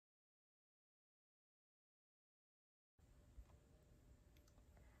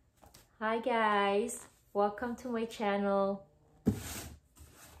Hi guys, welcome to my channel.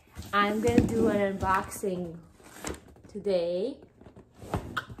 I'm gonna do an unboxing today.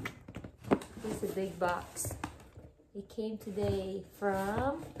 This is a big box. It came today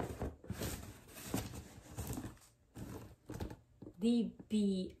from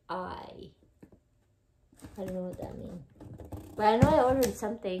DBI. I don't know what that means, but I know I ordered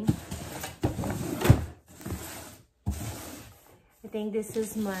something. I think this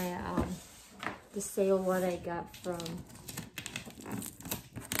is my the sale one I got from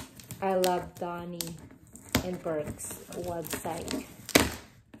I love Dooney and Bourke's website.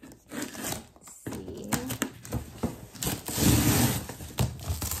 Let's see.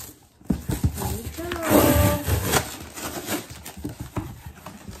 Here we go.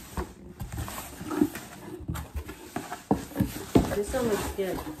 This one looks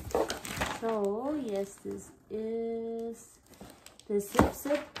good. So yes, this is the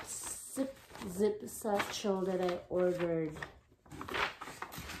zip satchel that I ordered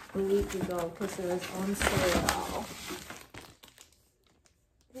a week ago because it was on sale.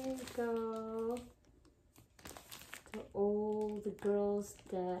 There you go. To all the girls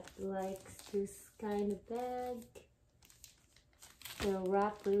that likes this kind of bag. They're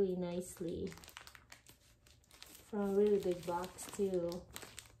wrapped really nicely. From a really big box too.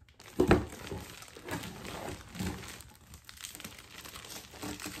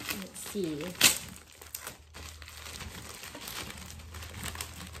 Let's see.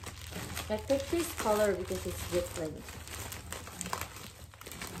 I picked this color because it's different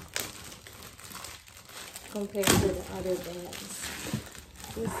compared to the other bags.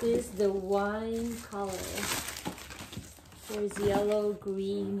 This is the wine color. There's yellow,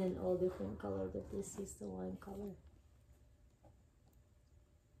 green, and all different color, but this is the wine color.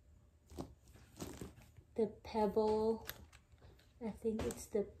 The Pebble, I think it's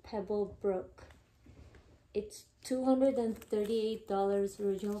the Pebble Brook. It's $238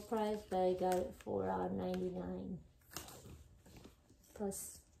 original price, but I got it for $99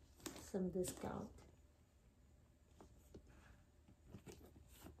 plus some discount.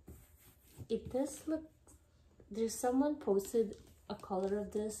 It does look, there's someone posted a color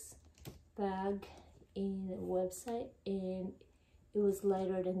of this bag in the website and it was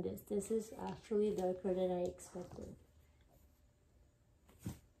lighter than this. This is actually darker than I expected.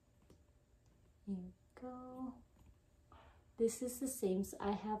 Here we go. This is the same. So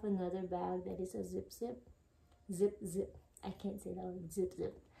I have another bag that is a zip. I can't say that word, zip.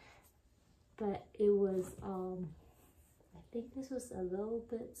 But it was I think this was a little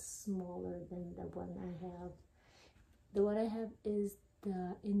bit smaller than the one I have. The one I have is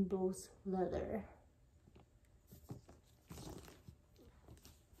the embossed leather.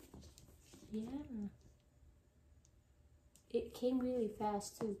 Yeah. It came really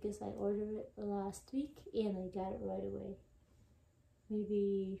fast too because I ordered it last week and I got it right away.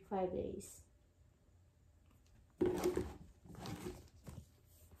 Maybe 5 days.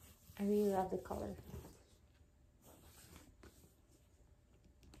 I really love the color.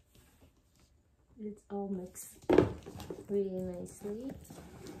 It's all mixed really nicely.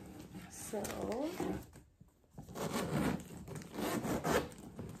 So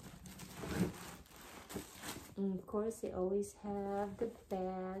and of course they always have the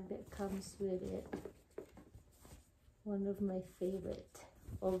bag that comes with it. One of my favorite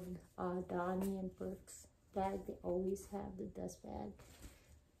of Dooney and Bourke's bag, they always have the dust bag,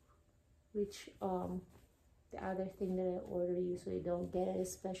 which the other thing that I order usually don't get it,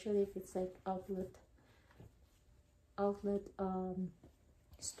 especially if it's like outlet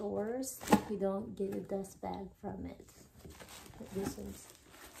stores. You don't get a dust bag from it. But this one's,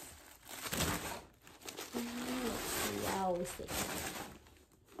 let's see, I always think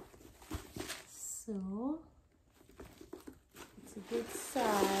so. It's a good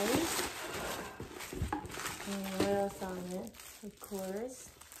size. And what else on it? Of course,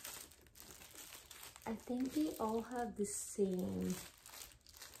 I think they all have the same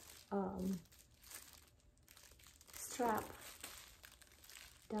strap.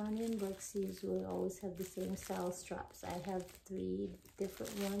 Dooney and Bourke's usually always have the same style straps. I have 3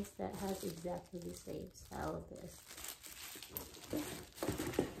 different ones that have exactly the same style of this.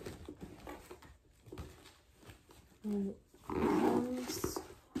 And it comes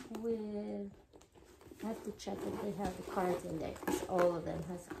with, I have to check if they have the cards in there because all of them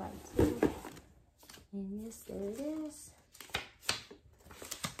has cards too. And yes, there it is.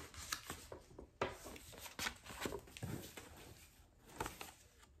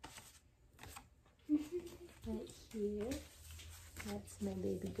 Right here. That's my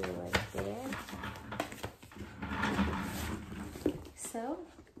baby girl right there. So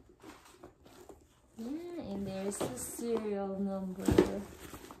is the serial number.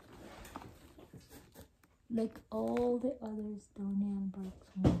 Like all the others, Dooney and Bourke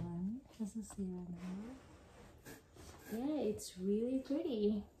one has a serial number. Yeah, it's really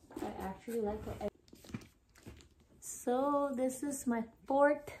pretty. I actually like it. So this is my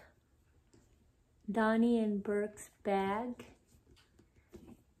 4th Dooney and Bourke's bag.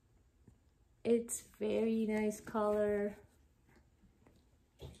 It's very nice color.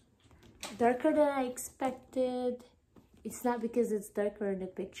 Darker than I expected. It's not because it's darker in the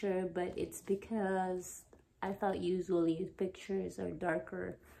picture, but it's because I thought usually pictures are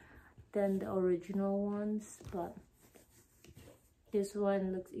darker than the original ones, but this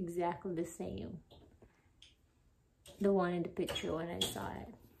one looks exactly the same. The one in the picture when I saw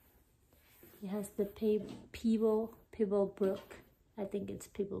it. It has the Pebble Brook. I think it's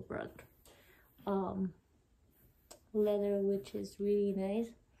Pebble Brook. Leather, which is really nice.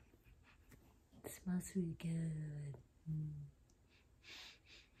 It smells really good.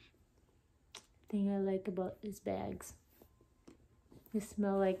 Thing I like about these bags. They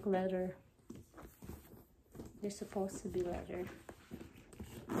smell like leather. They're supposed to be leather.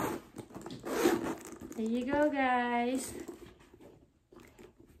 There you go, guys.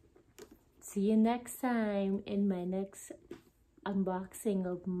 See you next time in my next unboxing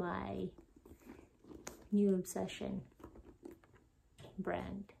of my new obsession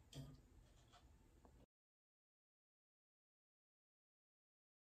brand.